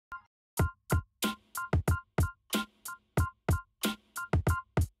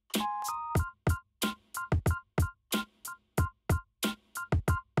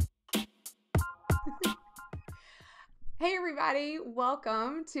Hey everybody,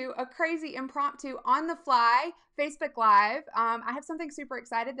 welcome to a crazy impromptu on the fly Facebook Live. I have something super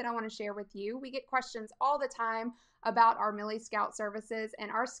excited that I want to share with you. We get questions all the time about our Millie Scout services,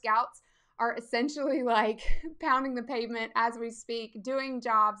 and our scouts are essentially like pounding the pavement as we speak, doing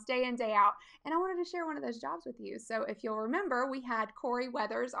jobs day in, day out. And I wanted to share one of those jobs with you. So if you'll remember, we had Corie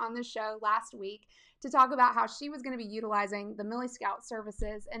Weathers on the show last week to talk about how she was going to be utilizing the Millie Scout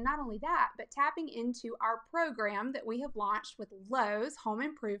services. And not only that, but tapping into our program that we have launched with Lowe's Home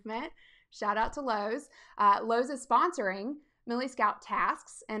Improvement. Shout out to Lowe's. Lowe's is sponsoring Millie Scout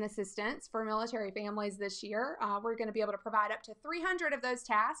tasks and assistance for military families this year. We're going to be able to provide up to 300 of those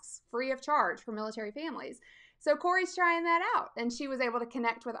tasks free of charge for military families. So Corie's trying that out, and she was able to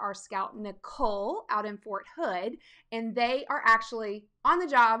connect with our scout Nicole out in Fort Hood, and they are actually on the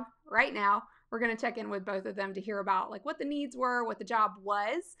job right now. We're going to check in with both of them to hear about like what the needs were, what the job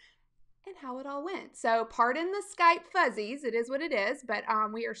was, and how it all went. So pardon the Skype fuzzies. It is what it is, but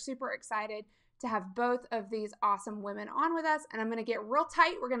we are super excited to have both of these awesome women on with us. And I'm going to get real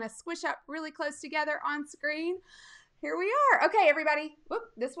tight. We're going to squish up really close together on screen. Here we are. Okay, everybody. Whoop,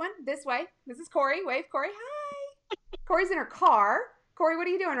 this one, this way. This is Corie. Wave, Corie. Hi. Corie's in her car. Corie, what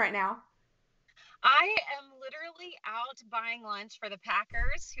are you doing right now? I am literally out buying lunch for the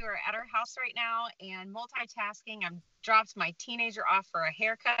Packers who are at our house right now and multitasking. I've dropped my teenager off for a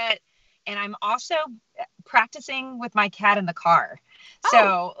haircut, and I'm also practicing with my cat in the car.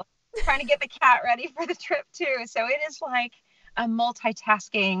 So trying to get the cat ready for the trip too. So it is like a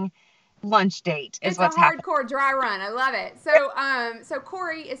multitasking lunch date is what's happening. It's a hardcore dry run. I love it. So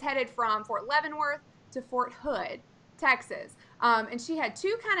Corie is headed from Fort Leavenworth to Fort Hood, Texas. And she had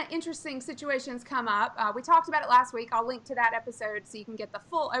two kind of interesting situations come up. We talked about it last week. I'll link to that episode so you can get the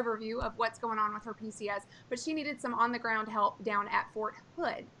full overview of what's going on with her PCS. But she needed some on-the-ground help down at Fort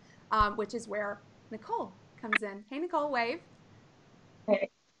Hood, which is where Nicole comes in. Hey, Nicole, wave. Hey.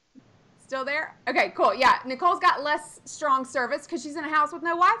 Still there? Okay, cool. Yeah, Nicole's got less strong service because she's in a house with no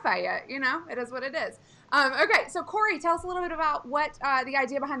Wi-Fi yet. You know, it is what it is. Okay, so Corie, tell us a little bit about what the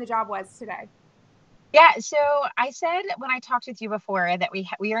idea behind the job was today. Yeah, so I said when I talked with you before that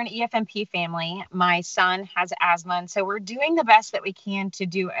we are an EFMP family. My son has asthma, and so we're doing the best that we can to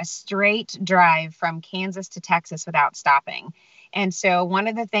do a straight drive from Kansas to Texas without stopping. And so one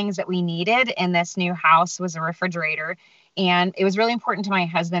of the things that we needed in this new house was a refrigerator. And it was really important to my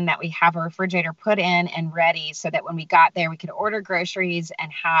husband that we have a refrigerator put in and ready so that when we got there, we could order groceries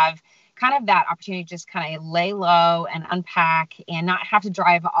and have kind of that opportunity to just kind of lay low and unpack and not have to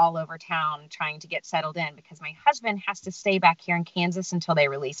drive all over town trying to get settled in because my husband has to stay back here in Kansas until they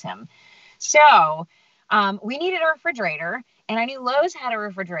release him. So we needed a refrigerator, and I knew Lowe's had a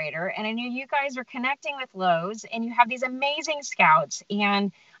refrigerator, and I knew you guys were connecting with Lowe's, and you have these amazing scouts,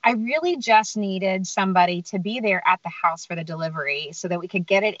 and I really just needed somebody to be there at the house for the delivery so that we could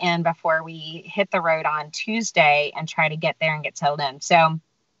get it in before we hit the road on Tuesday and try to get there and get settled in. So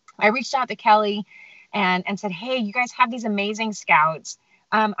I reached out to Kelly and said, hey, you guys have these amazing scouts.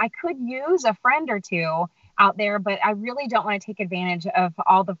 I could use a friend or two out there, but I really don't want to take advantage of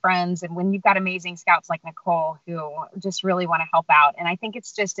all the friends. And when you've got amazing scouts like Nicole who just really want to help out. And I think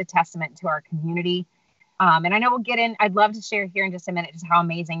it's just a testament to our community. And I know we'll get in. I'd love to share here in just a minute just how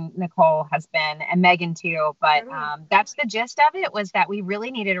amazing Nicole has been, and Megan too. But that's the gist of it, was that we really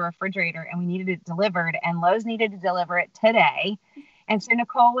needed a refrigerator and we needed it delivered, and Lowe's needed to deliver it today. And so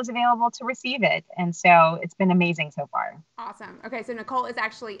Nicole was available to receive it. And so it's been amazing so far. Awesome. Okay, so Nicole is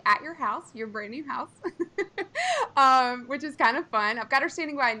actually at your house, your brand new house, which is kind of fun. I've got her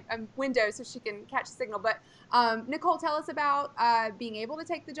standing by a window so she can catch the signal. But Nicole, tell us about being able to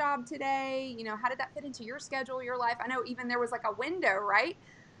take the job today. You know, how did that fit into your schedule, your life? I know even there was like a window, right?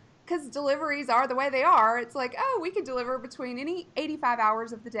 Because deliveries are the way they are. It's like, oh, we could deliver between any 85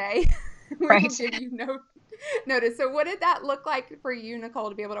 hours of the day. Right. We'll give you notice. So what did that look like for you, Nicole,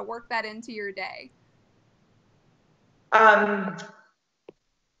 to be able to work that into your day?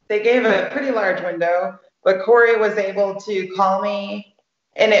 They gave a pretty large window, but Corie was able to call me,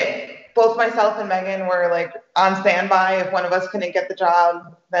 and both myself and Megan were like on standby. If one of us couldn't get the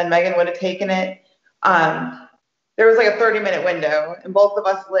job, then Megan would have taken it. There was like a 30-minute window, and both of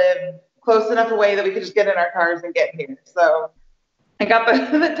us lived close enough away that we could just get in our cars and get here. So I got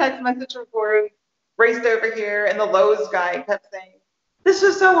the text message from Corie, raced over here, and the Lowe's guy kept saying, this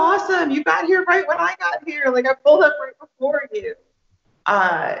is so awesome. You got here right when I got here. Like, I pulled up right before you.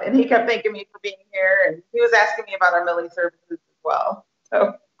 And he kept thanking me for being here. And he was asking me about our Millie services as well.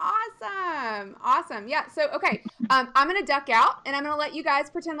 So Awesome. Yeah. So, okay. I'm going to duck out, and I'm going to let you guys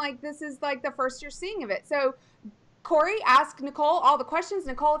pretend like this is like the first you're seeing of it. So Corie asked Nicole all the questions.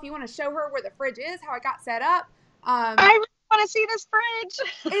 Nicole, if you want to show her where the fridge is, how it got set up, I really want to see this fridge.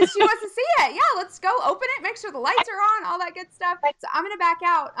 She wants to see it. Yeah, let's go open it, make sure the lights are on, all that good stuff. So I'm going to back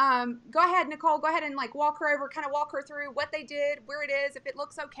out. Go ahead, Nicole. Go ahead and like walk her over, kind of walk her through what they did, where it is, if it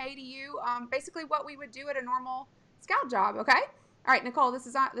looks okay to you. Basically what we would do at a normal scout job, okay? All right, Nicole, this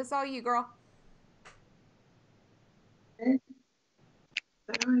is all you, girl.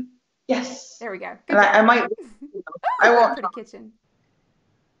 Yes. There we go. Good job. I might. I won't. Pretty kitchen.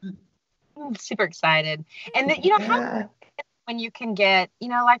 I'm super excited. And how when you can get,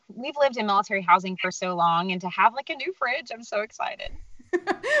 like we've lived in military housing for so long, and to have like a new fridge, I'm so excited.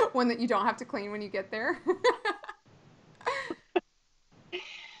 One that you don't have to clean when you get there.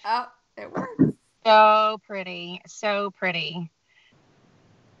 Oh, it works. So pretty. So pretty.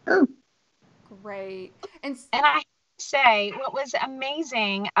 Oh. Great. And I say what was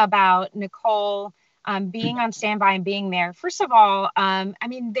amazing about Nicole being on standby and being there. First of all,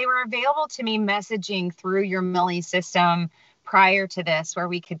 they were available to me messaging through your Millie system prior to this, where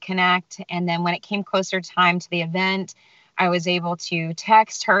we could connect. And then when it came closer time to the event, I was able to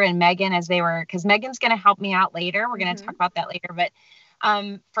text her and Megan because Megan's going to help me out later. We're going to talk about that later, but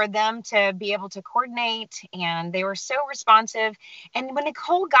for them to be able to coordinate, and they were so responsive. And when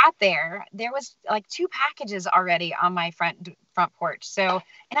Nicole got there was like 2 packages already on my front porch. So,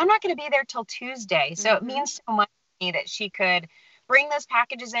 and I'm not going to be there till Tuesday. So it means so much to me that she could bring those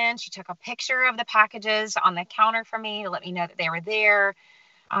packages in. She took a picture of the packages on the counter for me to let me know that they were there.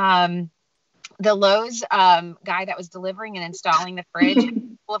 The Lowe's guy that was delivering and installing the fridge had a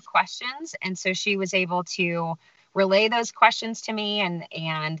couple of questions. And so she was able to relay those questions to me,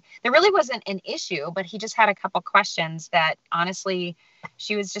 and there really wasn't an issue, but he just had a couple questions that honestly,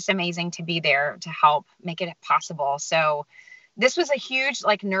 she was just amazing to be there to help make it possible. So this was a huge,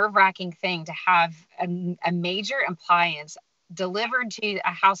 like, nerve-wracking thing to have a major appliance delivered to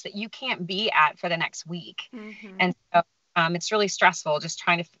a house that you can't be at for the next week. And so it's really stressful just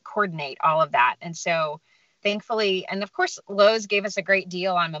trying to coordinate all of that. And so thankfully, and of course, Lowe's gave us a great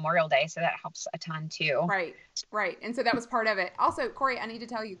deal on Memorial Day, so that helps a ton too. Right. And so that was part of it. Also, Corie, I need to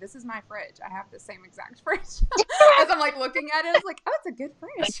tell you, this is my fridge. I have the same exact fridge. As I'm like looking at it, it's like, oh, it's a good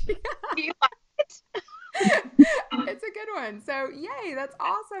fridge. Do you like it? It's a good one. So yay, that's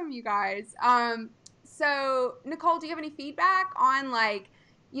awesome, you guys. So Nicole, do you have any feedback on, like,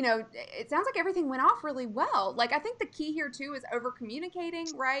 it sounds like everything went off really well. Like, I think the key here too is over communicating,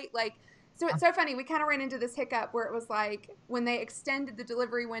 right? Like, so it's so funny. We kind of ran into this hiccup where it was like, when they extended the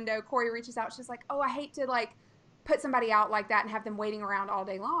delivery window, Corie reaches out. She's like, oh, I hate to like put somebody out like that and have them waiting around all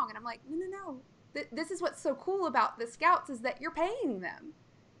day long. And I'm like, no. This is what's so cool about the Scouts, is that you're paying them.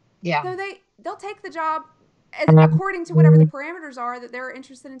 Yeah. So they'll take the job according to whatever the parameters are that they're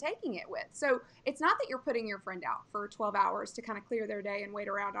interested in taking it with. So it's not that you're putting your friend out for 12 hours to kind of clear their day and wait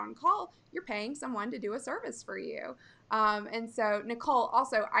around on call. You're paying someone to do a service for you. And so Nicole,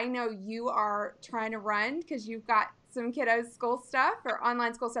 also, I know you are trying to run because you've got some kiddos' school stuff or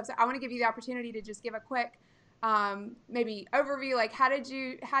online school stuff. So I want to give you the opportunity to just give a quick maybe overview. Like, how did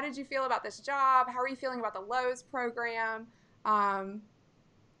you feel about this job? How are you feeling about the Lowe's program?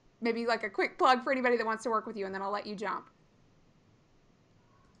 Maybe like a quick plug for anybody that wants to work with you, and then I'll let you jump.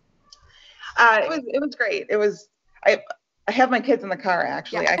 It was great. I have my kids in the car,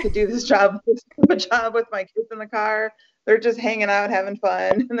 actually. Yeah. I could do this job with my kids in the car. They're just hanging out, having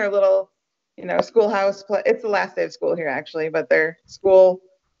fun in their little, schoolhouse. It's the last day of school here, actually, but their school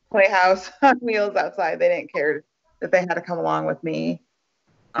playhouse on wheels outside. They didn't care that they had to come along with me.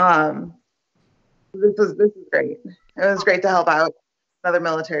 This is great. It was great to help out another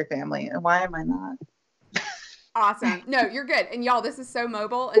military family. And why am I not? Awesome. No, you're good. And y'all, this is so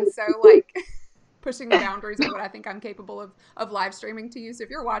mobile and so like pushing the boundaries of what I think I'm capable of live streaming to you. So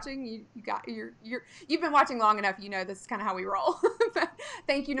if you're watching, you've been watching long enough, this is kind of how we roll.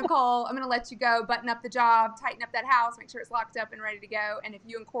 Thank you, Nicole. I'm going to let you go, button up the job, tighten up that house, make sure it's locked up and ready to go. And if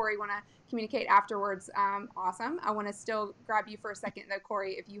you and Corie want to communicate afterwards, awesome. I want to still grab you for a second though,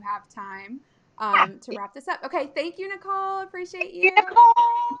 Corie, if you have time. To wrap this up. Okay, thank you, Nicole. Appreciate you.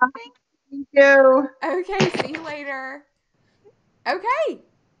 Thank you. Okay, see you later. Okay.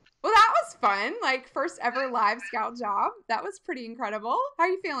 Well, that was fun. Like, first ever live Scout job. That was pretty incredible. How are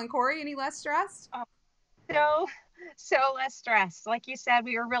you feeling, Corie? Any less stressed? So less stressed. Like you said,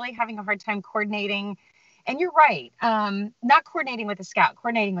 we were really having a hard time coordinating. And you're right. Not coordinating with the Scout,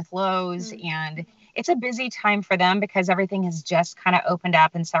 coordinating with Lowe's. And it's a busy time for them because everything has just kind of opened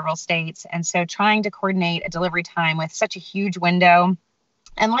up in several states. And so trying to coordinate a delivery time with such a huge window.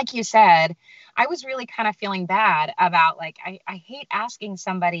 And like you said, I was really kind of feeling bad about, like, I hate asking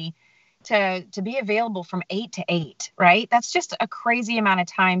somebody to be available from 8 to 8, right? That's just a crazy amount of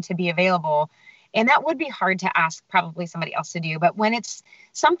time to be available. And that would be hard to ask probably somebody else to do. But when it's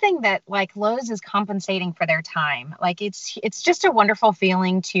something that like Lowe's is compensating for their time, like it's just a wonderful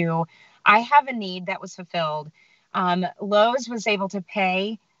feeling to, I have a need that was fulfilled. Lowe's was able to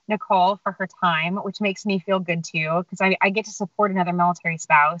pay Nicole for her time, which makes me feel good too, because I get to support another military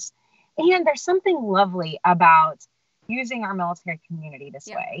spouse. And there's something lovely about using our military community this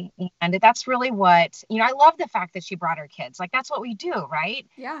way. And that's really what, I love the fact that she brought her kids. Like, that's what we do, right?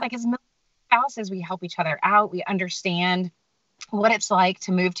 Yeah. Like, as military spouses, we help each other out. We understand what it's like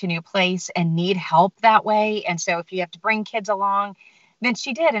to move to a new place and need help that way. And so if you have to bring kids along, then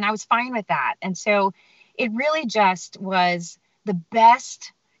she did. And I was fine with that. And so it really just was the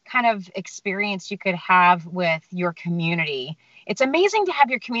best kind of experience you could have with your community. It's amazing to have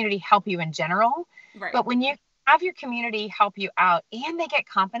your community help you in general, right. But when you have your community help you out and they get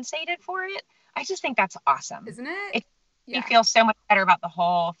compensated for it, I just think that's awesome. Isn't it? You feel so much better about the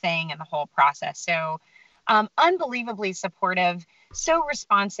whole thing and the whole process. So unbelievably supportive, so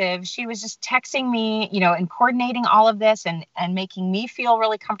responsive. She was just texting me, and coordinating all of this and making me feel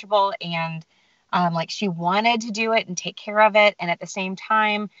really comfortable. And like she wanted to do it and take care of it. And at the same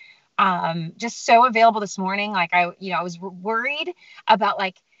time, just so available this morning. Like I was worried about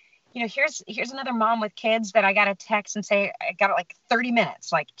like, here's another mom with kids that I got to text and say, I got like 30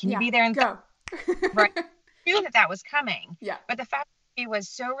 minutes. Like, can you be there? And go. Right. I knew that was coming. Yeah. But the fact that she was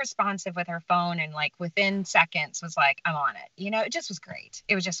so responsive with her phone and like within seconds was like, I'm on it. It just was great.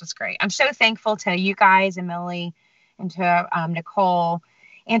 It was great. I'm so thankful to you guys and Millie and to Nicole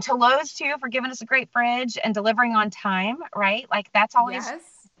and to Lowe's too for giving us a great fridge and delivering on time. Right. Like that's always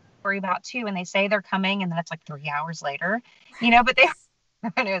worry about too. And they say they're coming and then it's like 3 hours later, but they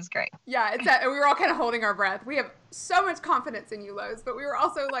and it was great. Yeah, we were all kind of holding our breath. We have so much confidence in you, Lowe's, but we were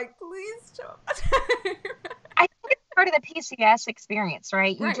also like, please show up. I think it's part of the PCS experience,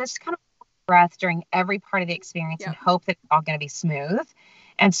 right? You just kind of hold your breath during every part of the experience and hope that it's all going to be smooth.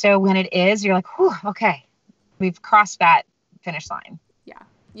 And so when it is, you're like, whew, okay, we've crossed that finish line.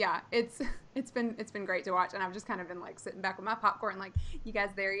 Yeah, it's been great to watch, and I've just kind of been like sitting back with my popcorn, like, you guys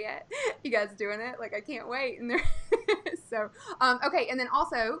there yet? You guys doing it? Like, I can't wait. And they're so okay. And then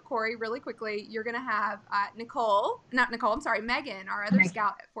also, Corie, really quickly, you're gonna have Megan, our other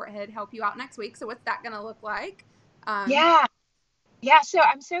scout at Fort Hood, help you out next week. So what's that gonna look like? Yeah. So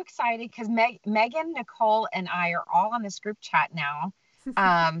I'm so excited because Megan, Nicole, and I are all on this group chat now.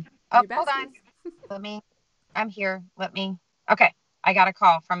 Hold on. I'm here. Okay. I got a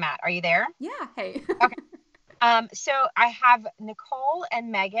call from Matt. Are you there? Yeah. Hey. Okay. So I have Nicole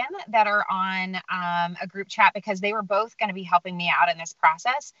and Megan that are on a group chat because they were both going to be helping me out in this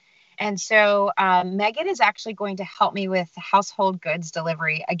process. And so Megan is actually going to help me with household goods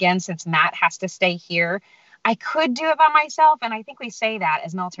delivery. Again, since Matt has to stay here, I could do it by myself. And I think we say that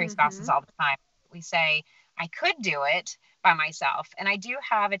as military spouses all the time. We say, I could do it by myself. And I do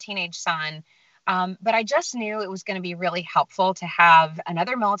have a teenage son. But I just knew it was going to be really helpful to have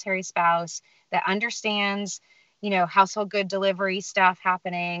another military spouse that understands, household good delivery stuff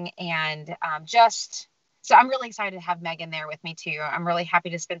happening. And so I'm really excited to have Megan there with me too. I'm really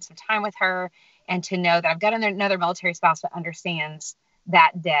happy to spend some time with her and to know that I've got another military spouse that understands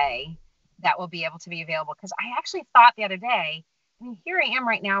that day that will be able to be available. Because I actually thought the other day, here I am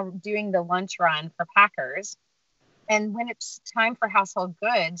right now doing the lunch run for Packers. And when it's time for household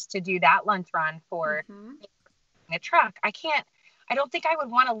goods to do that lunch run for a truck, I don't think I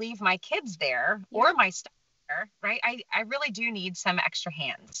would want to leave my kids there or my stuff there, right? I really do need some extra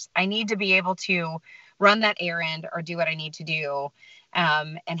hands. I need to be able to run that errand or do what I need to do.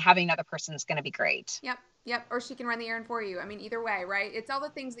 And having another person is going to be great. Yep. Or she can run the errand for you. I mean, either way, right? It's all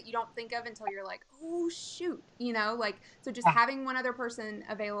the things that you don't think of until you're like, oh, shoot, so just having one other person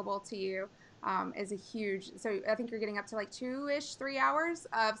available to you is a huge, so I think you're getting up to like 3 hours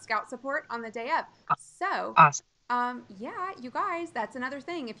of scout support on the day of. So, awesome. Yeah, you guys, that's another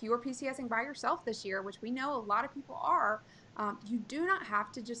thing. If you are PCSing by yourself this year, which we know a lot of people are, you do not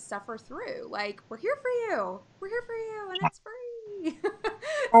have to just suffer through. Like, we're here for you, and it's free.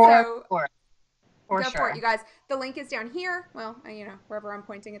 Go for it, you guys. The link is down here. Well, wherever I'm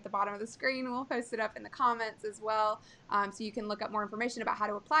pointing at the bottom of the screen, we'll post it up in the comments as well. So you can look up more information about how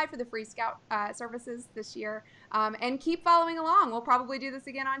to apply for the free scout services this year. And keep following along. We'll probably do this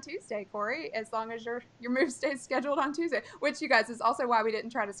again on Tuesday, Corie, as long as your move stays scheduled on Tuesday, which, you guys, is also why we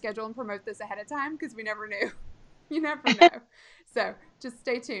didn't try to schedule and promote this ahead of time, because we never knew. You never know. So just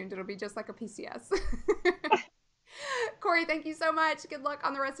stay tuned. It'll be just like a PCS. Corie, thank you so much. Good luck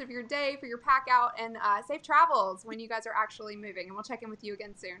on the rest of your day for your pack out, and safe travels when you guys are actually moving. And we'll check in with you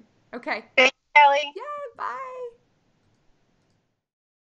again soon. Okay. Thanks, Kelly. Yeah, bye.